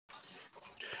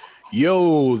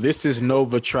Yo, this is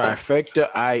Nova Trifecta.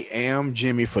 I am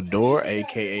Jimmy Fedora,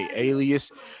 aka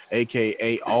Alias,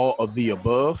 aka all of the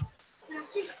above.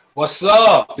 What's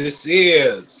up? This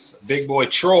is Big Boy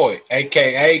Troy,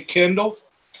 aka Kendall.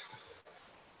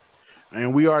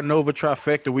 And we are Nova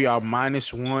Trifecta. We are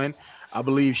 -1. I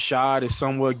believe Shad is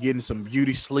somewhere getting some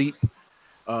beauty sleep.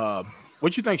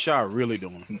 What you think Shad really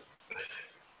doing?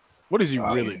 What is he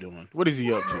really doing? What is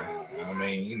he up to? I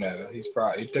mean,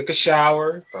 he took a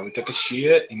shower, probably took a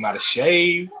shit. He might have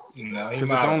shaved. He Because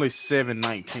it's might have. only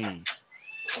 7:19.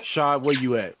 Shad, where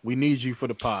you at? We need you for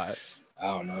the pod. I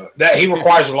don't know that he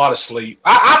requires a lot of sleep.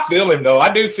 I feel him though. I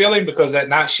do feel him because that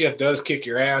night shift does kick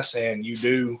your ass, and you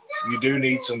do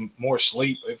need some more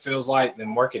sleep. It feels like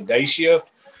than working day shift.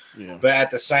 Yeah. But at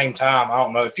the same time, I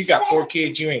don't know if you got 4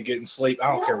 kids, you ain't getting sleep. I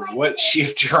don't care what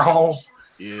shift you're on.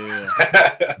 Yeah.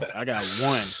 I got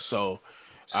one, so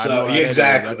I So know how that is.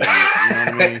 exactly. You know what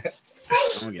I mean?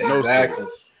 I don't get no Exactly. sleep.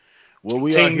 Well,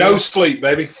 we are Team here. no sleep,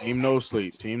 baby. Team no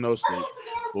sleep. Team no sleep.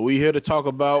 Well, we here to talk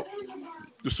about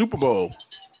the Super Bowl.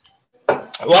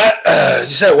 What? You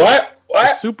said what? The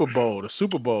What? Super Bowl. The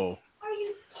Super Bowl.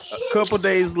 A couple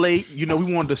days late. You know,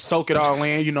 we wanted to soak it all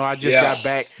in. You know, I just got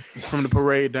back from the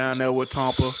parade down there with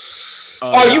Tampa.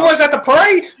 Oh, you was at the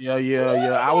parade? Yeah.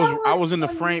 I was in the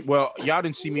frame. Well, y'all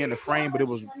didn't see me in the frame, but it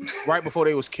was right before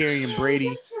they was carrying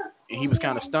Brady, and he was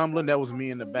kind of stumbling. That was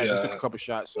me in the back. Yeah. We took a couple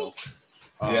shots. So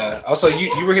Yeah. Also,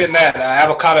 you were hitting that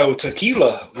avocado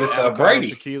tequila with avocado Brady.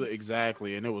 tequila,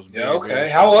 exactly, and it was Yeah. very, Okay. very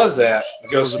How smooth. was that? It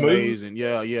Go was smooth. amazing.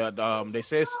 Yeah. They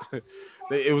said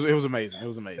it was amazing. It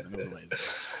was amazing.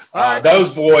 All right,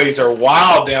 Those boys are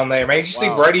wild down there, man. Did you see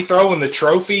Wow. Brady throwing the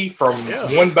trophy from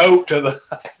Yeah. one boat to the?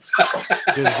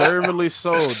 deservedly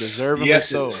so. Deservedly Yes,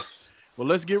 so. it is. Well,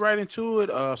 let's get right into it.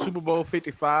 Super Bowl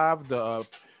 55, the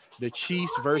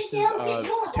Chiefs versus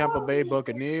Tampa Bay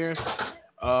Buccaneers.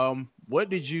 What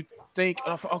did you think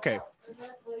of? Okay,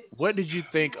 what did you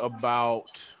think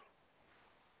about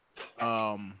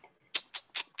um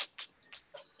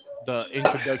the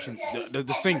introduction,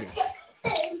 the singers,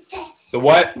 The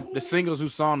what? the singers who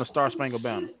sung the Star Spangled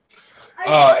Banner?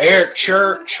 Eric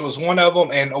Church was one of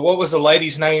them, and what was the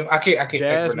lady's name? I can't think of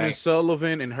her Jasmine name.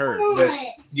 Sullivan and her.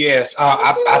 Yes,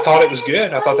 I thought it was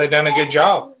good. I thought they done a good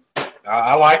job.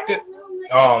 I liked it.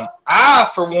 I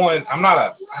for one, I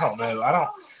don't know.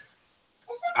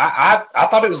 I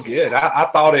thought it was good. I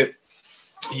thought it.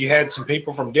 You had some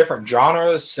people from different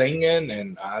genres singing,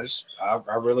 and I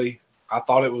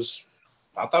thought it was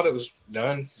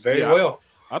done very Yeah. well.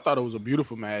 I thought it was a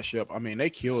beautiful mashup. I mean, they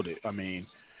killed it. I mean,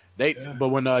 but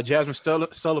when Jasmine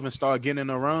Sullivan started getting in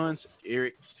the runs,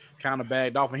 Eric kind of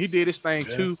bagged off, and he did his thing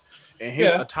too. And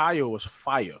his attire was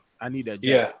fire. I need that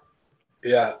jacket.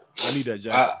 Yeah. I need that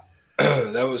jacket.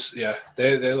 That was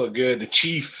They look good. The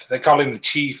Chief, they call him the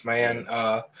Chief, man.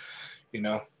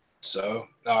 So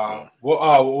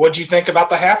what'd you think about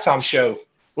the halftime show?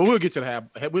 Well, we'll get to the half.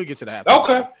 We'll get to the half.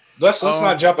 Okay, let's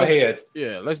not jump ahead.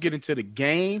 Yeah, let's get into the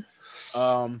game.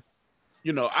 I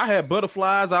had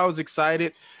butterflies. I was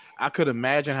excited. I could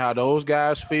imagine how those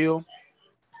guys feel.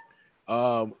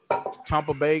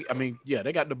 Tampa Bay, I mean, yeah,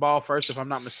 they got the ball first, if I'm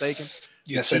not mistaken.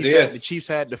 Yes, they did. The Chiefs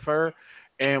had defer.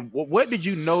 And what did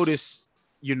you notice,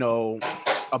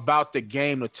 about the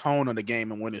game, the tone of the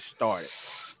game, and when it started?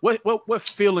 What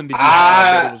feeling did you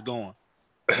have that it was going?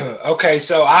 Okay,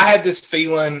 so I had this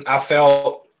feeling I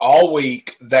felt all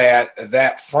week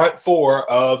that front four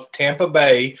of Tampa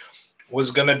Bay was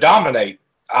going to dominate.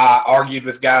 I argued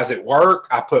with guys at work.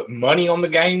 I put money on the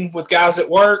game with guys at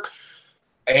work.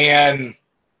 And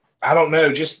I don't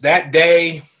know, just that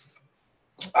day,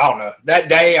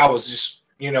 I was just,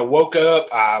 woke up.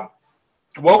 I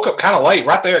woke up kind of late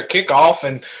right there at kickoff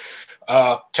and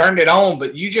turned it on.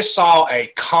 But you just saw a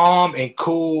calm and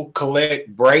cool, collect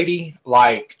Brady.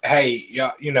 Like, hey,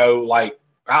 like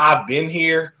I've been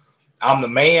here. I'm the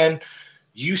man.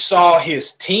 You saw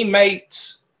his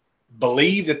teammates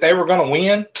believe that they were going to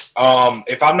win.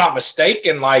 If I'm not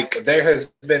mistaken, like there has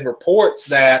been reports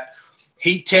that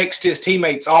he texted his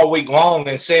teammates all week long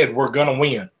and said, "We're going to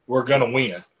win. We're going to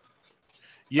win."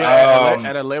 Yeah,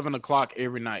 at 11 o'clock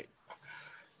every night.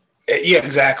 Yeah,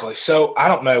 exactly. So I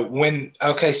don't know when.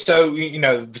 Okay, so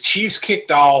the Chiefs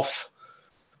kicked off.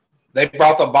 They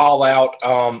brought the ball out.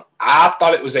 I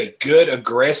thought it was a good,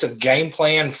 aggressive game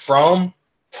plan from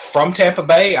Tampa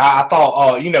Bay. I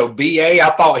thought, BA.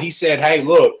 I thought he said, "Hey,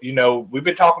 look, we've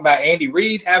been talking about Andy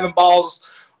Reid having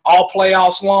balls all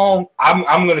playoffs long. I'm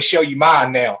going to show you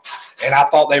mine now." And I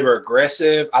thought they were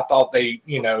aggressive. I thought they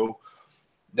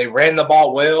ran the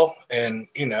ball well, and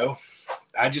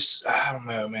I don't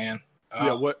know, man.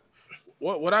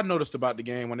 what I noticed about the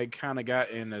game when they kind of got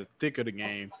in the thick of the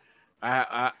game,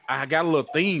 I got a little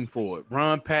theme for it.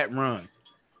 Run, Pat, run.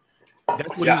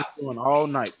 That's what he was doing all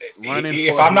night. Running.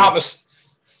 If I'm not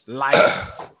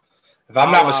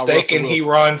mistaken, he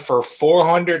run for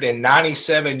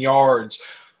 497 yards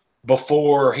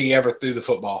before he ever threw the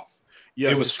football.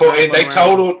 Yeah, it was they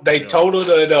totaled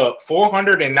it up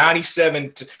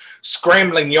 497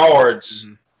 scrambling yards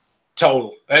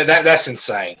total. That's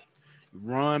insane.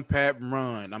 Run, Pat,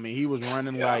 run. I mean, he was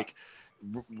running like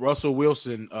Russell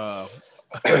Wilson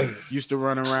used to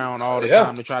run around all the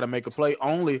time to try to make a play.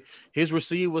 Only his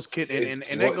receivers could, and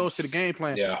that goes to the game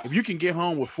plan. Yeah. If you can get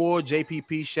home with 4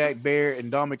 JPP, Shaq Barrett,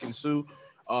 and Ndamukong Suh,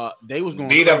 they was going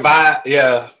Vita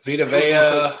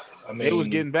Vea. I mean, it was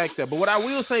getting back there. But what I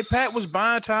will say, Pat was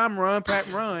buying time, run, Pat,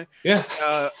 run. Yeah.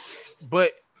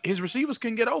 But his receivers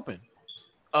couldn't get open.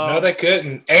 No, they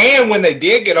couldn't. And when they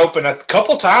did get open, a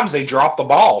couple times they dropped the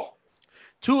ball.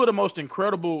 2 of the most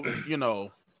incredible,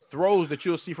 throws that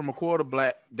you'll see from a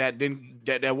quarterback that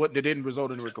didn't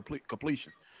result in a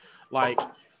completion. Like,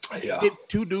 hit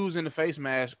 2 dudes in the face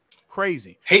mask,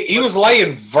 crazy. He was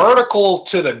laying vertical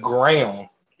to the ground.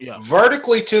 Yeah.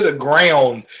 Vertically to the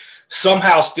ground.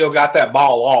 Somehow still got that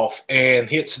ball off and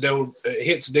hits dude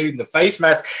in the face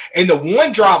mask. And the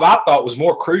one drop I thought was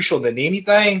more crucial than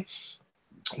anything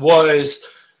was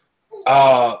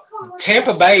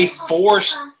Tampa Bay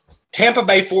forced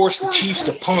the Chiefs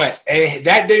to punt, and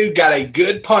that dude got a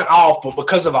good punt off, but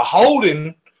because of a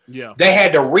holding, they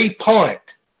had to repunt.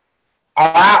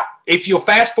 All right, if you'll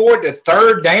fast forward to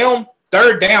third down,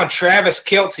 Travis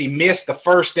Kelce missed the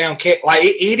first down kick. Like,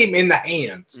 it hit him in the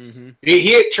hands. Mm-hmm. It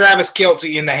hit Travis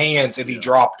Kelce in the hands, and he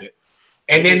dropped it.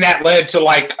 And then that led to,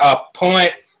 like, a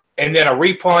punt and then a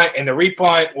repunt, and the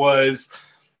repunt was,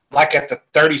 like, at the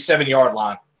 37-yard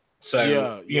line.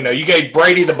 So, you gave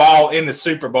Brady the ball in the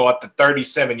Super Bowl at the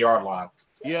 37-yard line.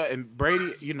 Yeah, and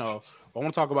Brady, I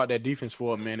want to talk about that defense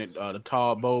for a minute. The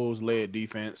Todd Bowles-led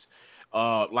defense.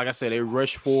 Like I said, they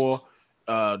rushed 4.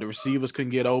 The receivers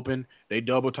couldn't get open. They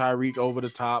double Tyreek over the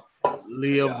top.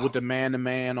 Live with the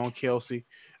man-to-man on Kelce.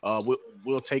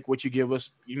 We'll take what you give us.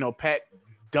 Pat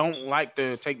don't like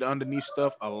to take the underneath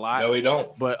stuff a lot. No, he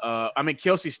don't. But,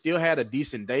 Kelce still had a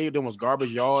decent day. There was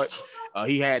garbage yards.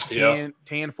 He had 10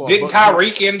 for Didn't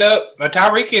Tyreek end up?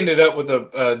 Tyreek ended up with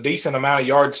a decent amount of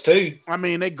yards, too. I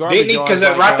mean, they garbage Didn't he? Because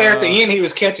right there at the end, he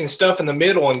was catching stuff in the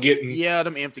middle and getting. Yeah,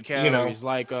 them empty calories.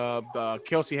 Like,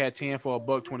 Kelce had 10 for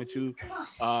 $122.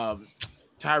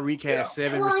 Tyreek had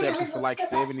 7 receptions for like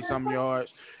 70-some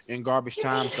yards in garbage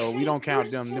time. So we don't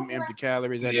count them empty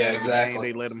calories at the end of the game.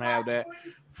 They let them have that.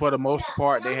 For the most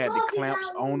part, they had the clamps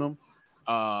on them.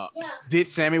 Did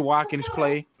Sammy Watkins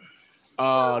play?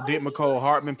 Did McCole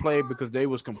Hartman play? Because they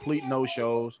was complete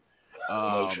no-shows.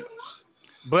 But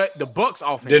the Bucs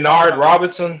offense. Denard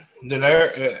Robinson,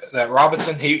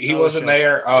 he wasn't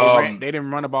there. They didn't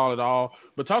run the ball at all.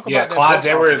 But talk about that Clyde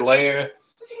Edwards-Helaire.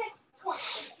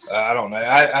 I don't know.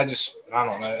 I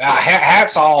don't know.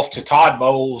 Hats off to Todd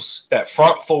Bowles, that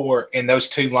front 4, and those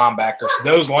 2 linebackers.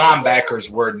 Those linebackers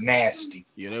were nasty.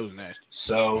 Yeah, that was nasty.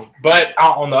 So, but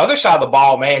on the other side of the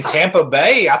ball, man, Tampa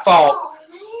Bay, I thought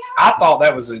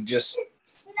that was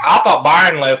I thought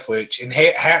Byron Leftwich, and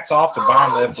hats off to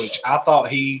Byron Leftwich. I thought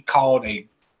he called a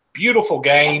beautiful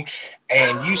game,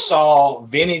 and you saw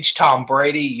vintage Tom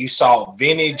Brady. You saw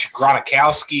vintage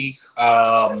Gronkowski.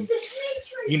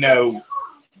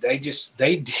 They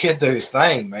did their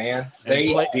thing, man.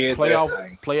 They did their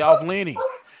thing. Playoff Lenny.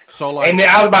 So, and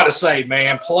I was about to say,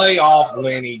 man, playoff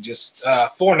Lenny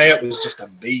Fournette was just a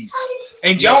beast.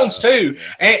 And Jones, too.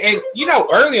 And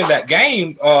early in that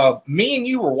game, me and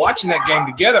you were watching that game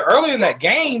together. Early in that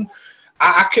game,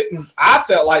 I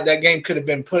felt like that game could have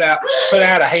been put out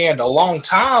of hand a long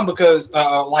time because,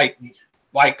 I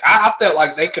felt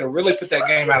like they could have really put that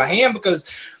game out of hand because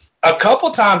a couple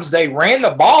times they ran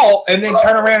the ball and then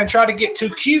turned around and tried to get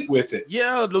too cute with it.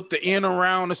 Yeah, look, the in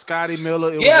around to Scotty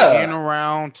Miller. It was the in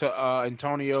around to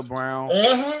Antonio Brown.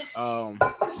 Mm-hmm.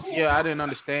 I didn't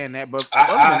understand that, but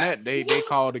other than that, they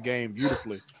called the game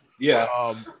beautifully. Yeah.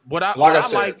 What I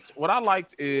liked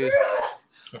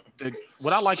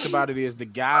about it is the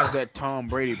guys that Tom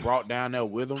Brady brought down there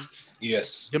with him.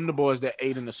 Yes. Them the boys that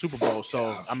ate in the Super Bowl.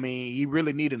 So I mean, he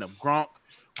really needed them. Gronk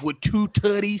with 2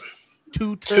 tutties.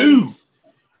 2 tutties.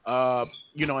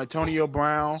 Antonio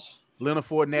Brown, Leonard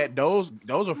Fournette, those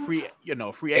are free,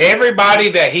 free agents. Everybody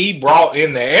that he brought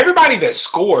in there, everybody that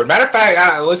scored. Matter of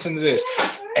fact, listen to this.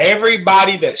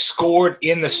 Everybody that scored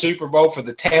in the Super Bowl for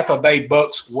the Tampa Bay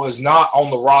Bucs was not on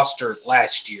the roster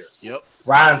last year. Yep.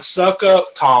 Ryan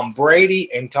Suckup, Tom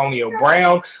Brady, Antonio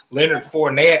Brown, Leonard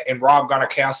Fournette, and Rob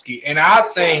Gronkowski. And I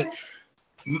think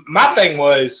my thing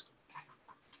was,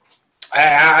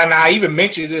 and I even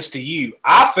mentioned this to you,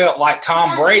 I felt like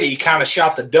Tom Brady kind of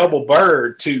shot the double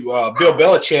bird to Bill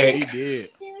Belichick. He did.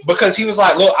 Because he was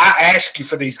like, look, I asked you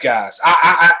for these guys.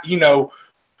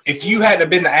 If you hadn't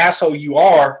been the asshole you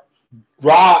are,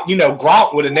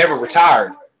 Gronk would have never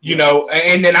retired.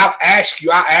 And then I asked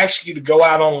you to go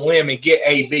out on a limb and get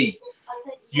AB.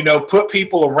 Put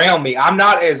people around me. I'm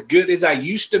not as good as I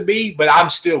used to be, but I'm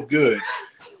still good.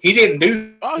 He didn't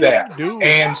do that.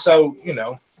 And so,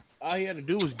 all he had to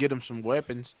do was get him some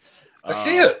weapons. That's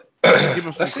it. Give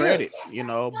him some credit,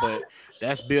 but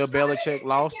that's Bill Belichick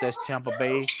loss. That's Tampa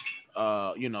Bay,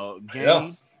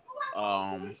 game.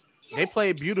 Yeah. They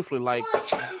played beautifully.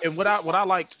 And what I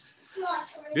liked,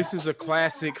 this is a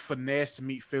classic finesse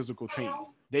meet physical team.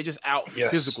 They just out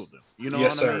physical them. You know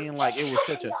what I mean? It was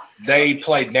such a. They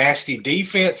played nasty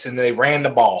defense and they ran the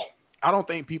ball. I don't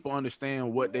think people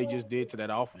understand what they just did to that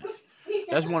offense.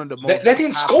 That's one of the most. They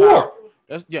didn't score.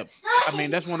 That's one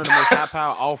of the most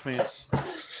high-power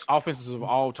offenses of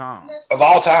all time.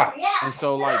 And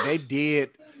so, they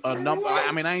did a number.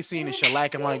 I ain't seen a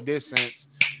shellacking like this since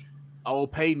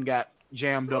old Peyton got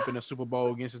jammed up in the Super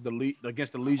Bowl against the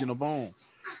Legion of Boom.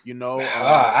 I know.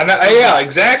 Yeah,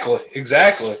 exactly.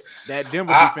 That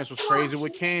Denver defense was crazy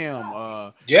with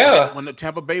Cam. When the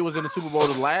Tampa Bay was in the Super Bowl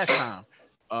the last time.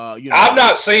 I've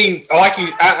not seen like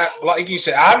you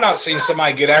said. I've not seen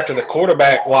somebody get after the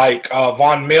quarterback like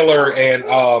Von Miller and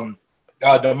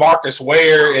DeMarcus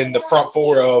Ware in the front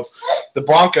four of the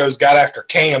Broncos got after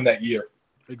Cam that year.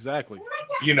 Exactly.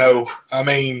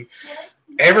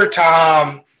 Every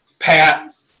time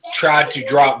Pat tried to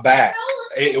drop back,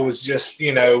 it was just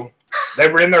they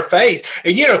were in their face.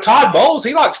 And Todd Bowles,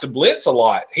 he likes to blitz a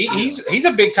lot. He's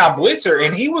a big time blitzer,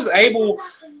 and he was able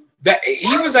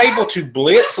to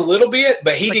blitz a little bit,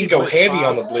 but he didn't go heavy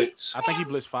on the blitz. I think he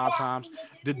blitzed 5 times.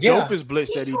 The dopest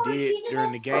blitz that he did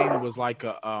during the game was like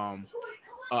a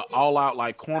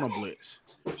all-out corner blitz.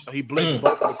 So he blitzed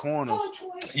both of the corners.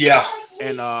 Yeah.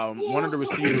 And one of the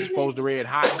receivers was supposed to red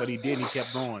hot, but he didn't. He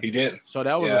kept going. He did. So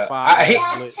that was a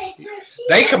 5 blitz.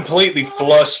 They completely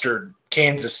flustered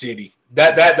Kansas City.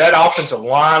 That offensive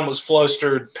line was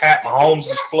flustered. Pat Mahomes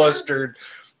was flustered.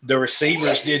 The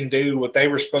receivers didn't do what they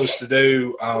were supposed to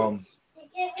do.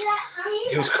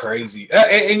 It was crazy.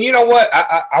 And you know what?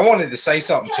 I wanted to say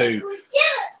something too.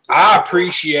 I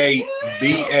appreciate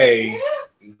B.A.,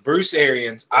 Bruce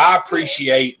Arians. I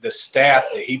appreciate the staff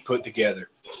that he put together.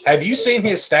 Have you seen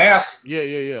his staff?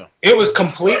 Yeah. It was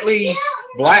completely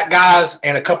black guys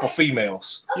and a couple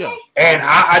females. Yeah. And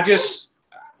that just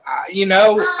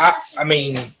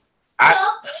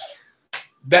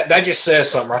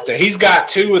says something right there. He's got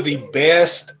 2 of the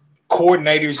best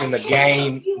coordinators in the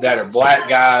game that are black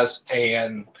guys,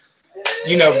 and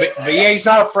BA's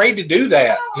not afraid to do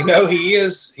that. He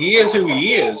is who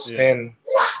he is, and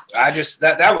I just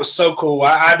that was so cool.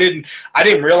 I didn't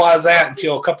realize that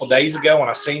until a couple days ago when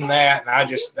I seen that, and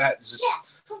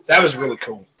that was really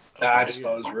cool. I just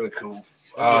thought it was really cool.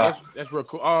 That's real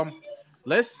cool.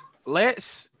 Let's.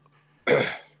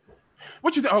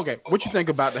 What you think? Okay, what you think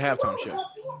about the halftime show?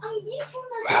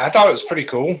 I thought it was pretty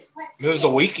cool. It was the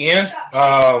Weeknd.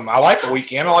 I like the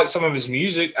Weeknd. I like some of his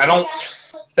music. I don't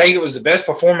think it was the best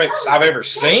performance I've ever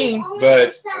seen,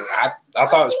 but I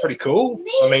thought it was pretty cool.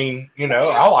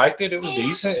 I liked it. It was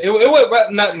decent. It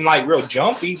wasn't nothing like real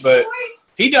jumpy, but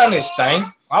he done his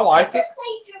thing. I liked it.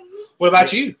 What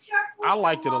about you? I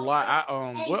liked it a lot.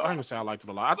 I'm gonna say I liked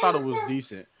it a lot. I thought it was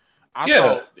decent.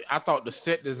 I thought the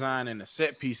set design and the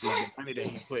set pieces, the money that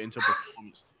he put into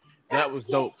performance, that was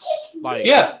dope.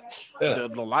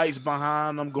 The lights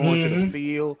behind them going to the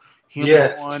field.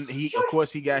 Of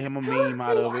course he got him a meme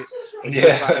out of it.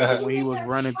 When he was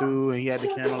running through and he had the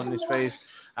camera on his face.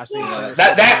 I seen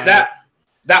that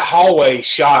hallway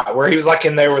shot where he was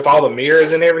in there with all the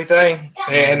mirrors and everything,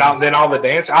 and then all the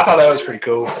dancers. I thought that was pretty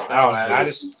cool. I don't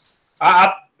know.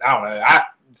 I don't know.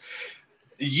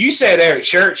 You said there at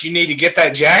church you need to get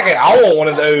that jacket. I want one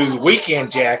of those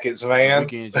Weeknd jackets, man.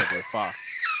 Weeknd jacket, fire.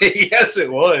 Yes,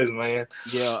 it was, man.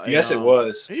 Yeah. Yes, it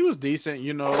was. He was decent,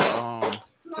 it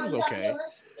was okay.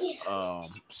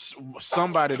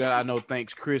 Somebody that I know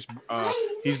thinks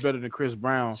he's better than Chris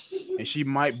Brown, and she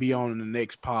might be on the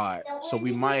next pod, so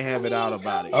we might have it out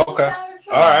about it. Okay.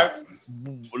 All right.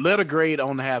 Let a grade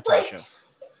on the halftime show.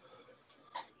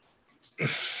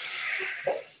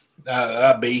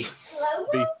 B.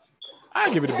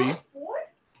 I give it a B.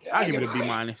 I give it a B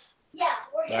minus.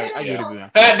 I give it a B.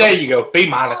 There you go. B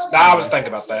minus. I was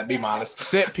thinking about that. B minus.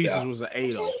 Set pieces was an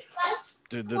A though.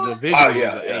 The visual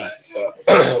was an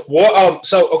A. Well,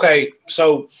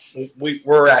 so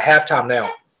we're at halftime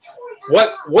now.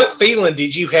 What feeling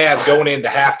did you have going into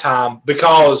halftime?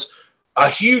 Because a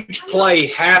huge play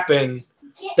happened,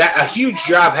 a huge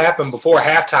drive happened before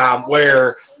halftime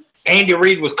where Andy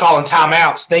Reid was calling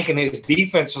timeouts, thinking his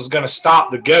defense was going to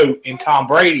stop the GOAT in Tom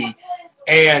Brady,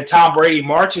 and Tom Brady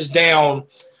marches down.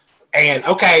 And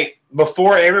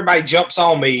before everybody jumps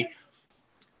on me,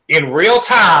 in real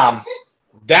time,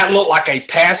 that looked like a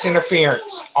pass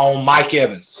interference on Mike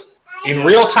Evans. In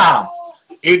real time,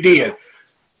 it did.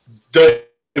 The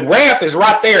ref is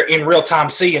right there in real time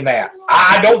seeing that.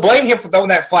 I don't blame him for throwing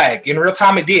that flag. In real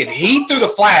time, it did. He threw the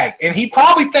flag, and he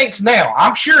probably thinks now.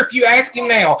 I'm sure if you ask him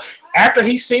now, after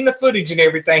he's seen the footage and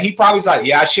everything, he probably's like,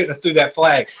 yeah, I shouldn't have threw that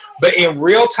flag. But in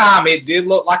real time, it did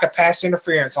look like a pass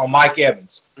interference on Mike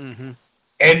Evans. Mm-hmm.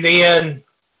 And then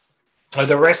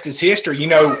the rest is history.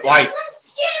 Like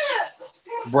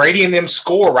Brady and them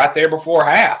score right there before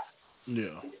half.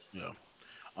 Yeah.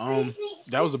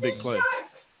 That was a big play.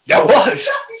 That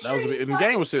was a big. And the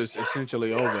game was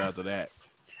essentially over after that.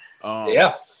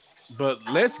 Yeah. But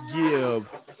let's give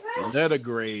letter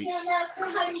grades.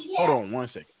 Hold on 1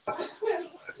 second.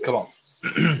 Come on.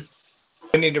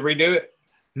 We need to redo it?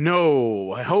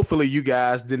 No. Hopefully you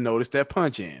guys didn't notice that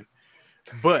punch in.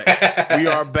 But we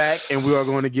are back and we are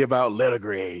going to give out letter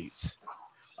grades.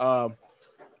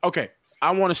 Okay.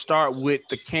 I want to start with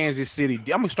the Kansas City. I'm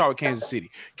going to start with Kansas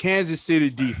City. Kansas City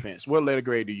defense. What letter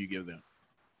grade do you give them?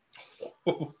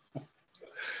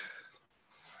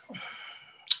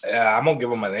 Yeah, I'm going to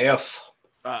give them an F.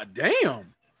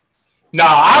 Damn. No,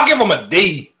 I'll give them a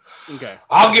D. Okay.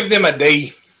 I'll give them a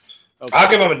D. Okay. I'll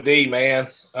give them a D, man.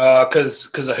 Because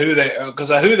of who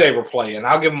they were playing.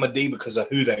 I'll give them a D because of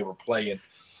who they were playing.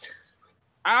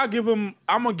 I'm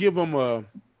gonna give them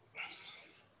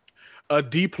a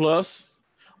D plus.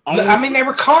 I mean, they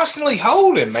were constantly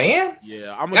holding, man.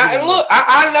 Yeah,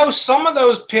 I know some of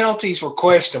those penalties were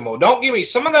questionable. Don't give me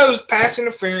some of those pass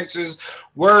interferences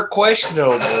were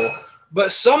questionable,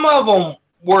 but some of them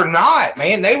were not.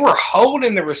 Man, they were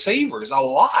holding the receivers a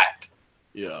lot.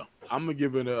 Yeah, I'm gonna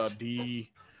give it a D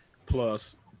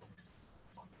plus.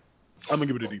 I'm gonna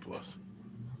give it a D plus.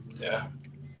 Yeah.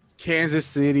 Kansas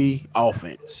City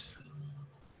offense.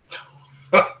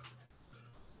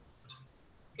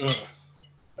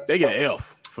 They get an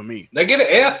F for me. They get an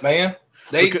F, man.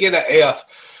 They get an F.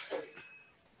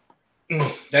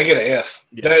 They get an F.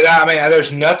 Yeah. I mean,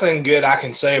 there's nothing good I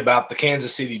can say about the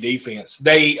Kansas City defense.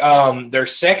 They their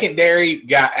secondary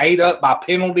got ate up by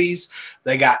penalties.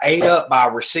 They got ate up by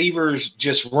receivers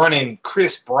just running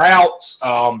crisp routes.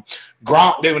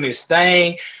 Gronk doing his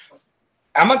thing.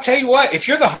 I'm gonna tell you what. If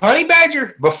you're the Honey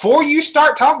Badger, before you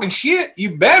start talking shit,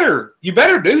 you better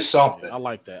do something. Yeah, I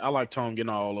like that. I like Tom getting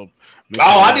all up.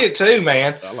 I did too,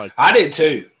 man. I did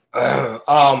too.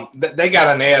 They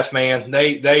got an F, man.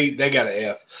 They got an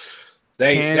F.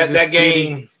 That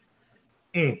game.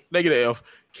 They get an F.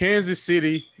 Kansas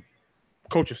City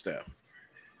coaching staff.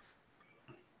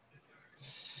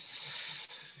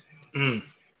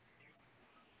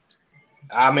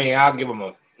 I mean, I'll give them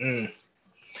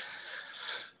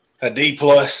a D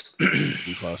plus.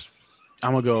 D plus.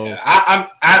 I'm gonna go.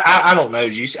 I don't know,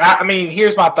 Juice. I mean,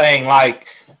 here's my thing. Like,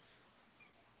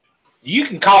 you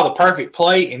can call the perfect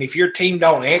play, and if your team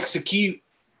don't execute,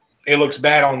 it looks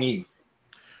bad on you.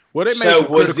 Well, it made some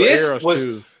critical errors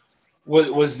too.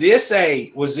 Was this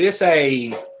a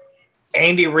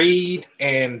Andy Reid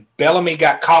and Bellamy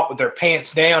got caught with their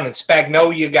pants down, and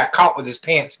Spagnuolo got caught with his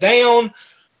pants down,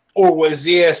 or was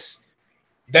this?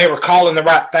 They were calling the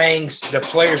right things. The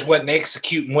players wasn't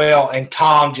executing well, and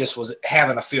Tom just was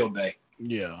having a field day.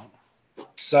 Yeah.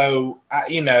 So, I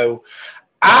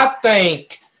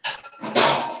think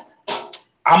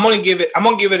I'm gonna give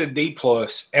it a D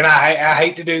plus. And I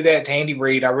hate to do that to Andy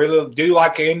Reid. I really do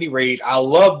like Andy Reid. I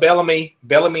love Bellamy.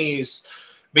 Bellamy is,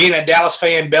 being a Dallas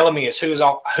fan, Bellamy is who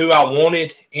I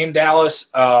wanted in Dallas.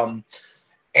 And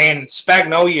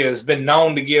Spagnuolo has been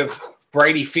known to give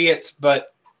Brady fits, but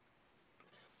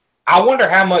I wonder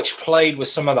how much played with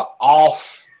some of the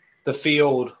off the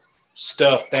field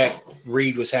stuff that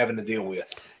Reid was having to deal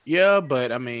with. Yeah,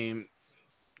 but I mean,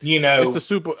 it's the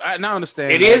Super. I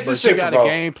understand. It is the Super Bowl. You got a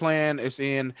game plan. It's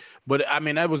in, but I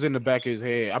mean, that was in the back of his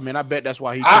head. I mean, I bet that's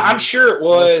why he. I'm sure it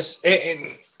was.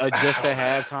 Adjust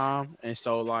at halftime, and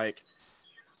so that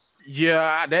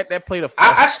played a.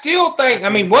 I still think. I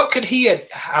mean, what could he have?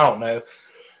 I don't know.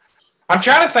 I'm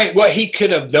trying to think what he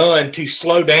could have done to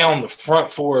slow down the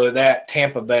front four of that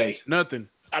Tampa Bay. Nothing.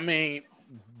 I mean,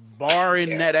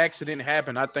 barring that accident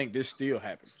happen, I think this still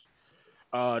happens.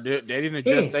 They didn't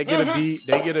adjust. They get a D.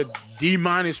 They get a D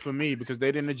minus for me because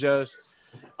they didn't adjust.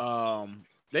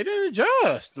 They didn't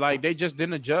adjust. Like they just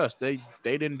didn't adjust. They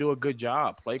didn't do a good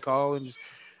job. Play calling, just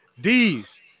D's.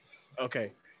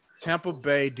 Okay, Tampa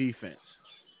Bay defense.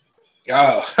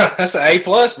 Oh, that's an A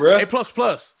plus, bro. A plus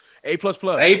plus. A plus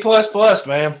plus. A plus plus,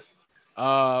 man.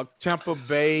 Tampa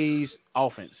Bay's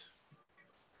offense.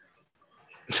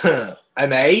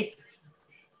 An 8.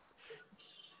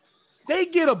 They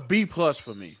get a B plus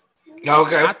for me.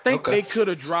 Okay. I think they could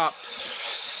have dropped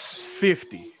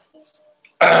 50.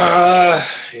 Yeah,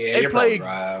 they you're played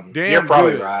probably right. damn You're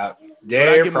probably good, right.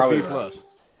 Yeah, you're probably B right. plus.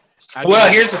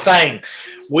 Well, here's the thing.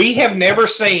 We have never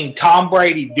seen Tom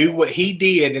Brady do what he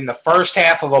did in the first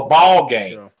half of a ball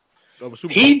game. Yeah.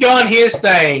 He done his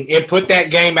thing and put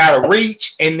that game out of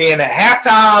reach. And then at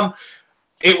halftime,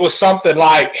 it was something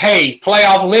like, hey,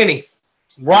 playoff Lenny,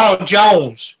 Ronald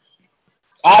Jones,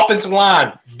 offensive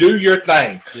line, do your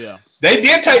thing. Yeah. They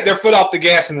did take their foot off the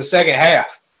gas in the second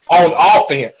half on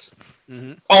offense.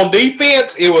 Mm-hmm. On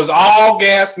defense, it was all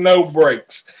gas, no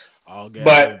brakes. All gas,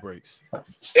 no brakes.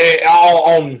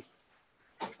 On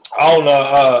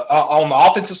the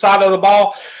offensive side of the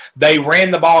ball, they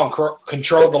ran the ball and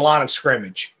controlled the line of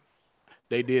scrimmage.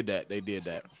 They did that.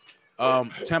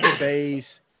 Tampa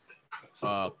Bay's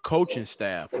coaching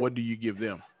staff. What do you give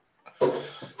them?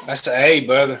 That's an A,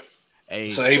 brother.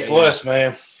 It's an A plus,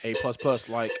 man. A plus plus.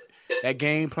 Like that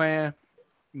game plan,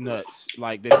 nuts.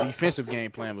 Like the defensive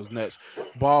game plan was nuts.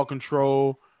 Ball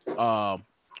control,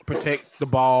 protect the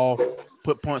ball,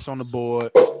 put points on the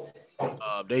board.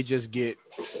 They just get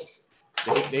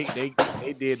they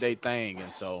did their thing,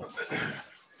 and so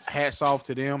hats off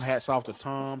to them. Hats off to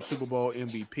Tom, Super Bowl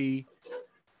MVP.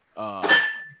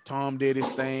 Tom did his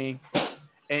thing,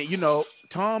 and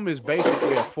Tom is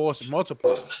basically a force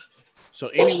multiplier. So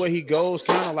anywhere he goes,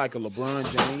 kind of like a LeBron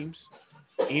James,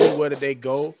 anywhere that they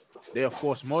go, they're a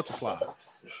force multiplier.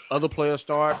 Other players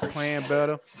start playing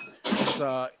better.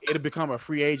 It'll become a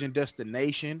free agent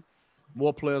destination.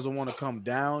 More players will want to come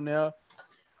down there.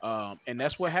 And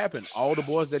that's what happened. All the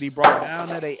boys that he brought down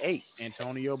there, they ate.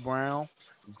 Antonio Brown,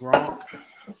 Gronk,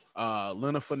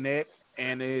 Leonard Fournette.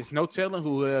 And there's no telling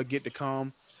who will get to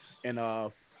come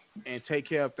and take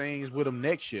care of things with him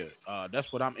next year.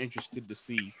 That's what I'm interested to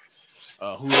see.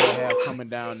 Who they'll have coming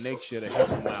down next year to help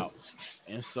him out.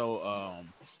 And so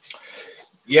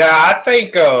I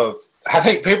think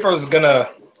people is gonna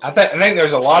I think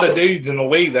there's a lot of dudes in the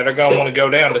league that are gonna want to go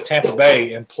down to Tampa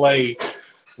Bay and play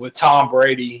with Tom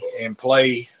Brady and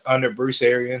play under Bruce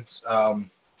Arians. You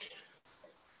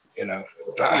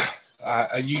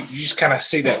just kind of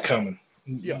see that coming.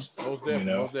 Yeah, most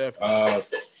definitely. I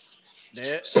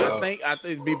think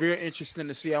it'd be very interesting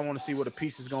to see. I want to see where the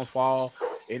piece is gonna fall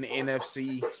in the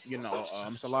NFC.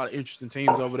 It's a lot of interesting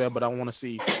teams over there, but I want to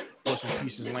see where some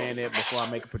pieces land at before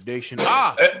I make a prediction.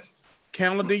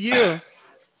 Calendar year.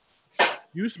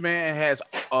 Usman has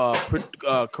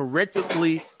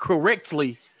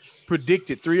correctly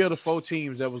predicted 3 of the 4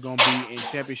 teams that was going to be in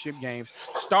championship games,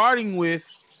 starting with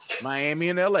Miami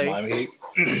and LA.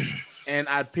 And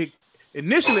I picked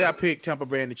Tampa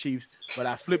Bay and the Chiefs, but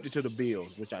I flipped it to the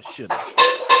Bills, which I shouldn't.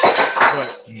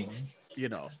 But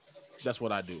that's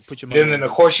what I do. Put your money. And then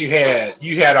of course you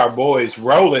had our boys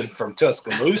rolling from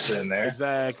Tuscaloosa in there.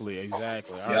 Exactly. All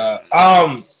yeah.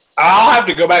 Right. I'll have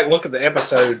to go back and look at the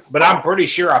episode, but I'm pretty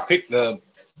sure I picked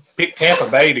Tampa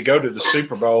Bay to go to the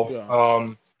Super Bowl.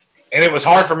 Yeah. And it was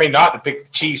hard for me not to pick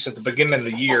the Chiefs at the beginning of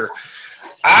the year.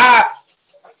 I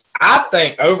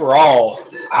think overall,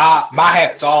 my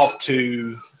hat's off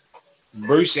to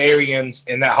Bruce Arians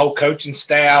and that whole coaching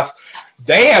staff.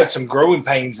 They had some growing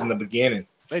pains in the beginning.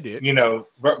 They did.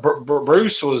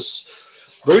 Bruce was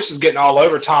getting all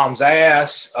over Tom's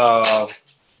ass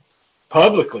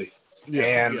publicly.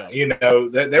 Yeah, and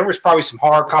there was probably some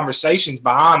hard conversations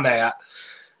behind that,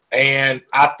 and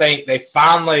I think they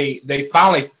finally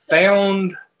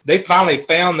found their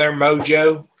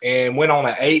mojo and went on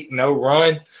an 8-0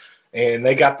 run, and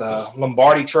they got the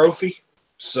Lombardi Trophy.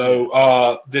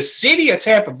 So the city of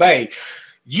Tampa Bay,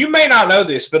 you may not know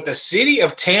this, but the city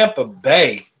of Tampa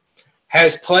Bay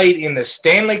has played in the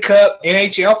Stanley Cup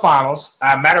NHL Finals.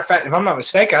 Matter of fact, if I'm not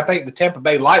mistaken, I think the Tampa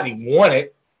Bay Lightning won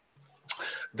it.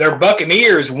 Their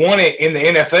Buccaneers won it in the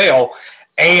NFL,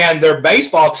 and their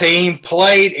baseball team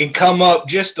played and come up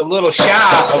just a little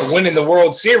shy of winning the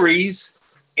World Series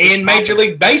in Major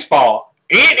League Baseball.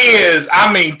 It is,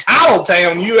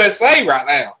 Titletown, USA right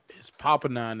now. It's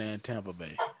popping down there in Tampa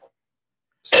Bay.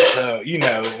 So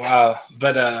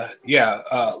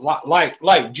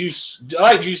like Juice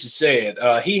said,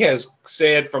 he has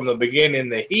said from the beginning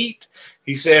the Heat,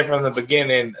 he said from the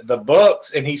beginning the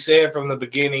Bucks, and he said from the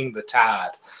beginning the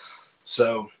Tide.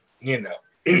 So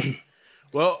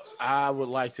Well, I would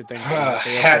like to thank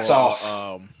hats off.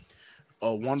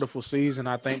 A wonderful season.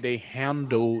 I think they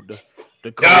handled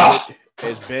the COVID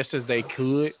as best as they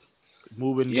could,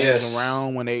 moving games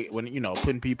around when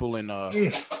putting people in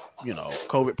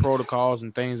COVID protocols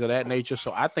and things of that nature.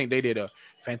 So I think they did a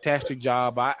fantastic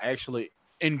job. I actually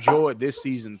enjoyed this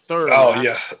season thoroughly. Oh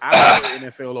yeah, I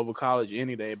prefer NFL over college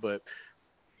any day, but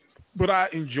I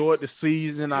enjoyed the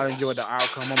season. I enjoyed the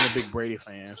outcome. I'm a big Brady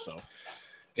fan, so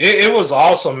it was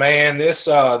awesome, man. This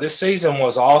season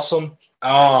was awesome.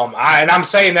 I'm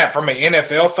saying that from an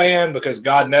NFL fan because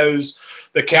God knows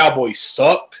the Cowboys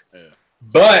sucked. Yeah.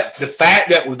 But the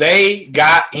fact that they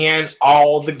got in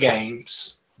all the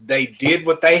games, they did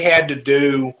what they had to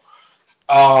do.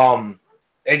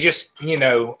 It just,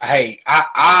 hey,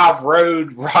 I've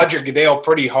rode Roger Goodell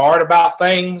pretty hard about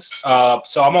things.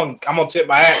 So I'm gonna tip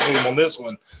my hat to him on this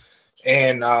one.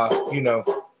 And that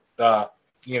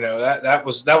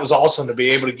was awesome to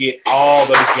be able to get all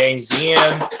those games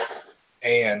in.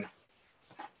 And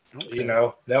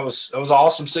that was an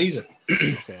awesome season.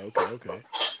 Okay.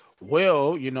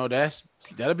 Well,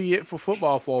 that'll be it for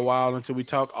football for a while until we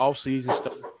talk off-season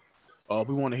stuff.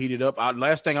 We want to heat it up.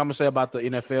 Last thing I'm gonna say about the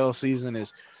NFL season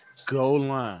is go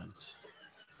Lions.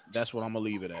 That's what I'm gonna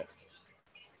leave it at.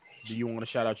 Do you want to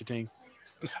shout out your team?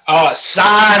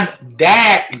 Sign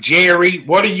Dak, Jerry.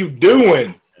 What are you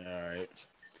doing?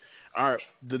 All right.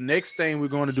 The next thing we're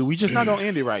going to do, we just not going to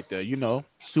end it right there.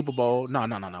 Super Bowl. No.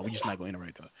 We just not going to end it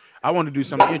right there. I want to do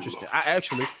something interesting. I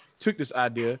actually took this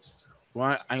idea. Well,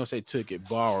 I ain't going to say took it,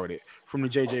 borrowed it from the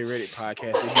JJ Reddick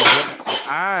podcast.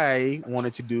 I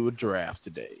wanted to do a draft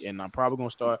today, and we are probably going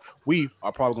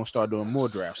to start doing more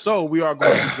drafts. So we are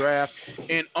going to draft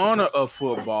in honor of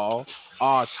football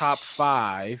our top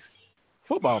 5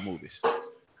 football movies.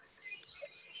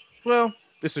 Well,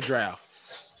 it's a draft.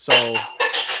 So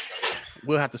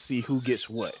we'll have to see who gets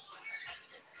what.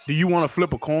 Do you want to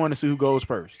flip a coin to see who goes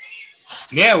first?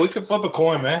 Yeah, we could flip a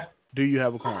coin, man. Do you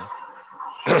have a coin?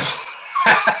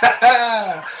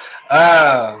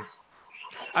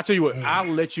 I tell you what, I'll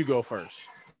let you go first.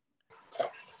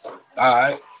 All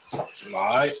right.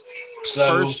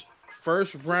 So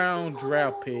first round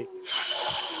draft pick.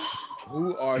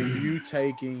 Who are you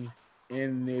taking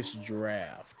in this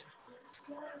draft?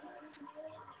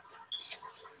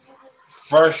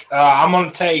 First, I'm going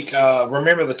to take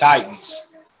Remember the Titans.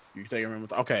 You take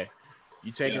Remember? Okay.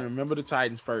 You taking Remember the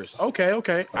Titans first.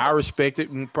 Okay. I respect it.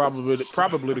 Probably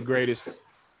the greatest.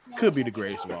 Could be the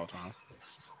greatest of all time.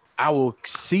 I will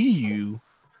see you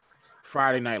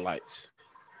Friday Night Lights.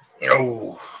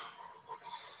 Oh.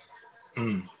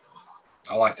 I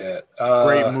like that.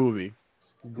 Great movie.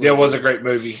 It was a great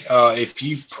movie. If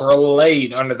you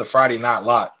played under the Friday Night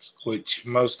Lights, which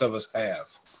most of us have,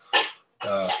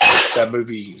 that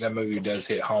movie does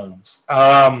hit home.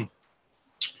 I'm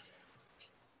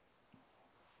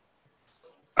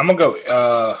gonna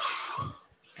go.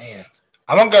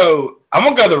 I'm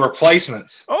gonna go The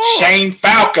Replacements. Oh. Shane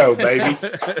Falco, baby.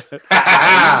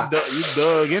 You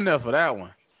dug in there for that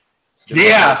one.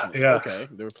 Yeah. Okay,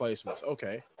 The Replacements.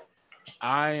 Okay,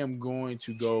 I am going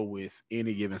to go with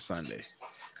Any Given Sunday.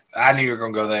 I knew you were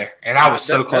gonna go there, and I was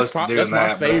so close to doing that.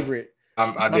 That's my favorite.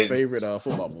 My favorite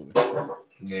football movie.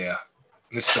 Yeah,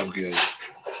 it's so good.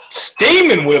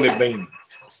 Steaming Willie Beeman.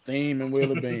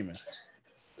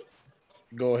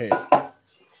 Go ahead. I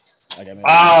got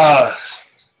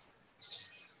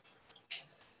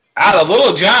The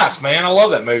Little Giants, man. I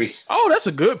love that movie. Oh, that's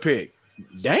a good pick.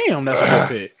 Damn, that's a good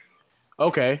pick.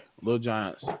 Okay, Little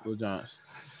Giants.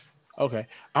 Okay,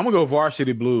 I'm gonna go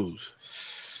Varsity Blues.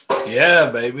 Yeah,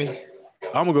 baby.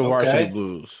 I'm gonna go Varsity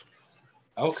Blues.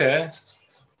 Okay.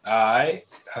 All right.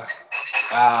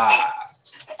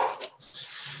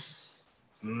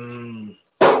 Man.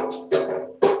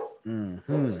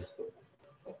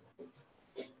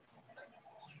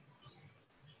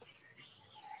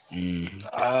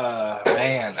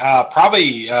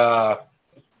 Probably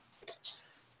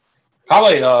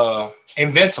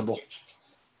Invincible.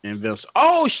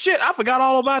 Oh shit! I forgot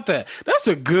all about that. That's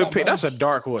a good pick. That's a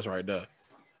dark horse right there.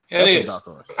 Yeah, it is. A dark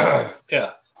horse.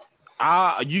 Yeah.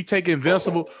 You take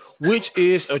Invincible, which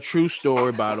is a true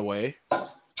story, by the way.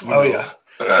 Yeah.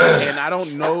 And I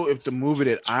don't know if the movie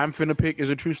that I'm finna pick is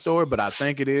a true story, but I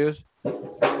think it is.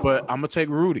 But I'm gonna take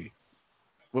Rudy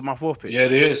with my 4th pick. Yeah,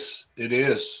 it is.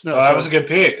 That was a good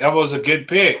pick.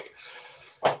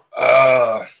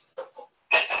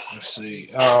 Let's see.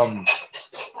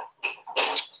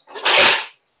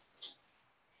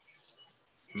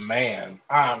 Man,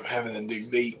 I'm having to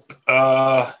dig deep.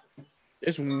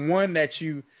 It's one that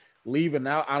you leaving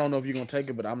out. I don't know if you're gonna take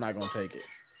it, but I'm not gonna take it.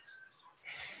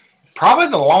 Probably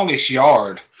The Longest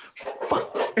Yard.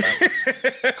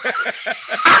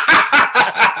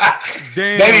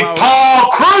 Damn, Baby Paul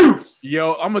Crew.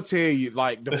 Yo, I'm gonna tell you,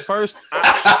 like the first.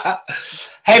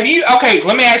 Have you? Okay,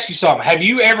 let me ask you something. Have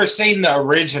you ever seen the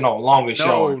original Longest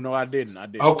Yard? No, I didn't.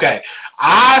 Okay,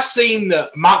 I seen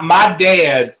my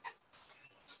dad.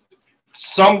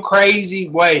 Some crazy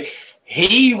way,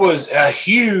 he was a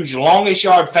huge Longest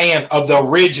Yard fan of the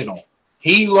original.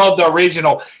 He loved the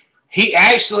original. He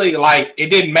actually, like, it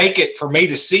didn't make it for me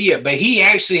to see it, but he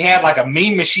actually had like a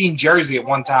Mean Machine jersey at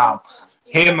one time.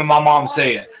 Him and my mom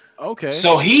said. Okay.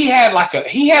 So he had like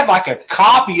a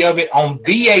copy of it on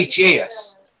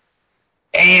VHS.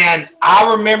 And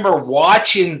I remember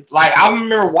watching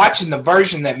the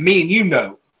version that me and you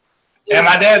know. And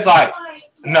my dad's like,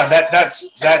 no, that's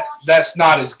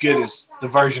not as good as the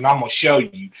version I'm gonna show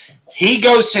you. He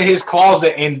goes to his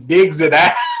closet and digs it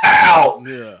out.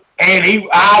 Yeah. And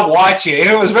I watch it.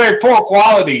 And it was very poor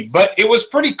quality, but it was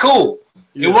pretty cool.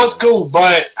 Yeah. It was cool,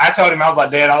 but I told him, I was like,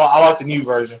 Dad, I like the new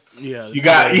version. Yeah.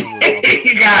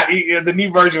 The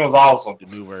new version was awesome. The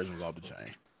new version was off the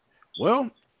chain.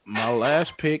 Well, my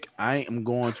last pick, I am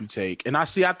going to take, and I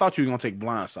thought you were gonna take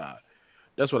Blindside.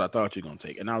 That's what I thought you were gonna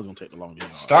take, and I was gonna take The Longest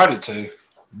Yard. Started to.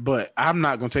 But I'm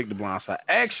not gonna take The Blind Side.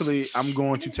 Actually, I'm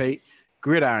going to take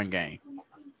Gridiron Gang.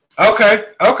 Okay,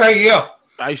 yeah.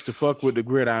 I used to fuck with the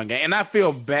Gridiron Gang, and I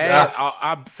feel bad. Yeah.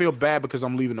 I feel bad because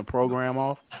I'm leaving the program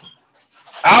off.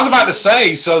 I was about to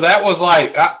say, so that was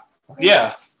like,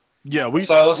 yeah. Yeah, we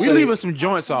leaving some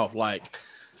joints off. Like,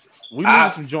 we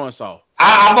leaving some joints off.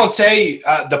 I'm going to tell you,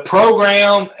 the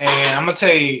program, and I'm going to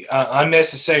tell you,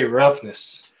 Unnecessary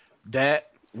Roughness. That,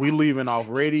 we leaving off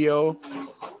Radio.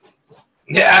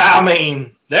 Yeah, I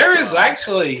mean, there's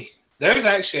actually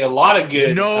a lot of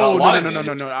good. No.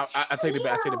 I take it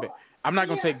back. I'm not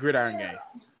gonna take Gridiron Gang.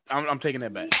 I'm taking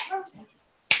that back.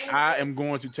 I am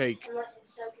going to take,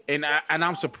 and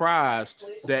I'm surprised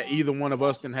that either one of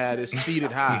us didn't have this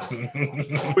seated high,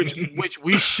 which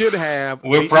we should have.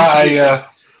 We're probably.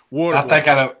 Waterboy. I think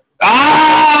I know.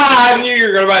 I knew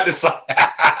you were about to say.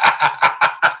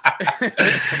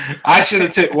 I should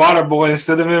have took Waterboy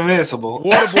instead of Invincible.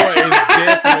 Waterboy is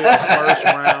definitely a first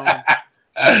round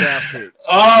draft pick.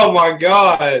 Oh my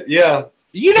god, yeah.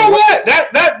 You know what? That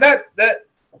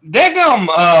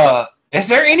is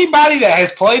there anybody that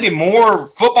has played in more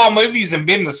football movies and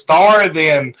been the star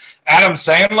than Adam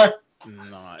Sandler?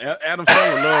 No, Adam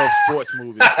Sandler loves sports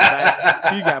movies.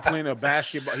 He got plenty of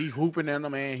basketball. He hooping in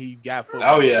them, man. He got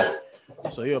football. Oh yeah.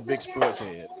 So he a big sports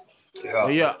head. Yeah.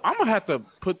 But yeah, I'm gonna have to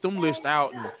put them lists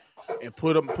out and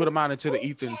put them out into the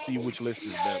ether and see which list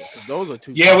is better. Those are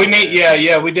two. Yeah, we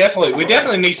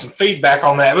definitely need some feedback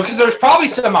on that because there's probably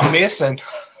some I'm missing.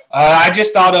 I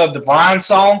just thought of the Brian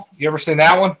song. You ever seen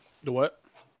that one? The what?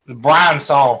 The Brian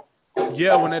song.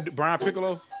 Yeah, when that Brian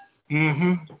Piccolo.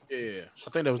 Mm-hmm. Yeah, I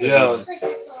think that was.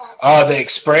 The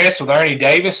Express with Ernie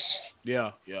Davis.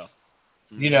 Yeah.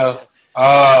 Mm-hmm. You know.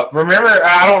 Remember,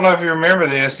 I don't know if you remember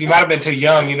this. You might have been too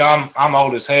young. You know, I'm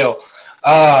old as hell.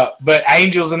 But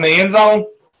Angels in the End Zone?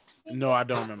 No, I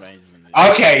don't remember Angels in the End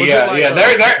Zone. Okay,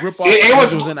 it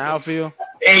was in the outfield.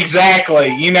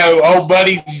 Exactly. You know, old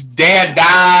buddy's dad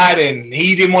died, and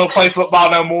he didn't want to play football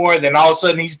no more. Then all of a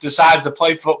sudden, he decides to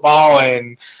play football,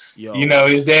 and you know,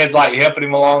 his dad's like helping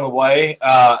him along the way.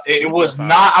 It was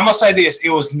not. I'm gonna say this: it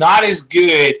was not as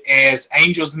good as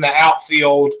Angels in the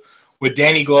Outfield with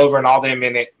Danny Glover and all them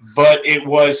in it, but it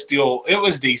was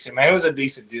decent, man. It was a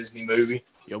decent Disney movie.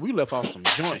 Yeah, we left off some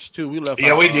joints too. We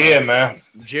did, man.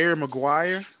 Jerry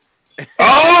Maguire.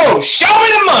 Oh, show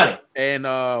me the money. And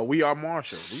We Are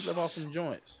Marshall. We left off some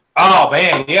joints. Oh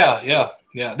man, yeah.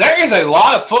 There is a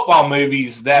lot of football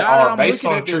movies that are based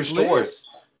on true stories.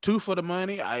 Two for the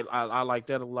Money. I like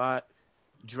that a lot.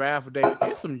 Draft Day.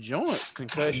 Get some joints.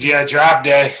 Concussion. Yeah, Draft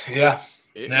Day. Yeah.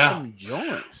 Some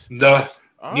joints.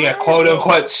 Quote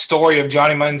unquote story of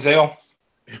Johnny Manziel.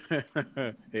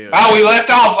 Yeah. We left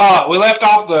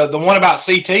off the one about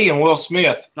CT and Will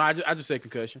Smith. No, I just said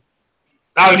concussion.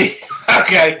 Oh,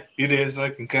 okay. You did say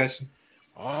concussion.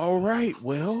 All right.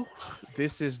 Well,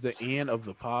 this is the end of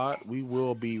the pod. We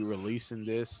will be releasing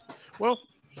this. Well,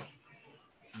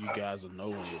 you guys will know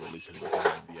when we're releasing it.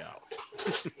 It'll be out.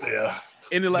 Yeah.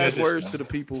 Any last words to the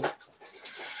people?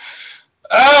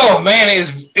 Oh man,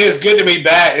 it's good to be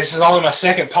back. This is only my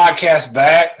second podcast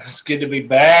back. It's good to be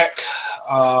back.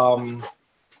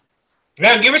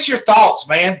 Now, give us your thoughts,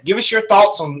 man. Give us your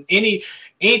thoughts on any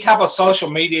type of social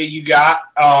media you got.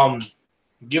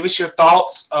 Give us your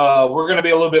thoughts. We're going to be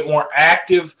a little bit more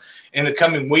active in the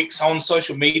coming weeks on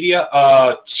social media.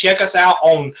 Check us out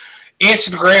on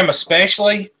Instagram,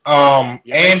 especially, and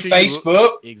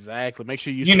Facebook. Exactly. Make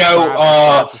sure you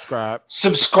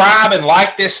subscribe and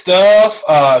like this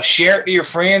stuff. Share it to your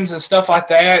friends and stuff like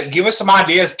that. Give us some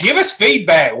ideas. Give us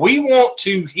feedback. We want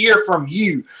to hear from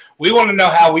you. We want to know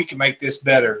how we can make this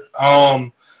better.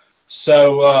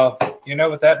 So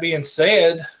with that being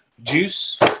said,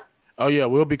 Juice. Oh yeah,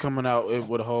 we'll be coming out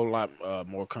with a whole lot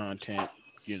more content.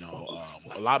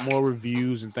 A lot more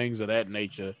reviews and things of that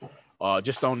nature.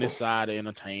 Just on this side of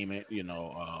entertainment,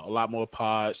 a lot more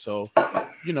pods. So,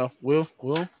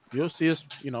 you'll see us.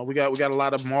 We got a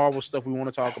lot of Marvel stuff we want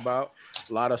to talk about,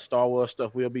 a lot of Star Wars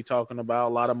stuff we'll be talking about,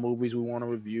 a lot of movies we want to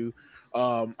review.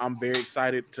 I'm very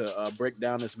excited to break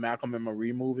down this Malcolm and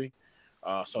Marie movie.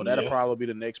 So that'll probably be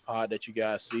the next pod that you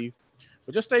guys see.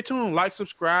 But just stay tuned, like,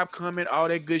 subscribe, comment, all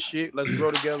that good shit. Let's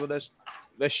grow together. Let's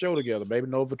show together, baby.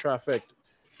 Nova Trifecta.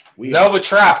 Nova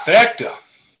Trifecta.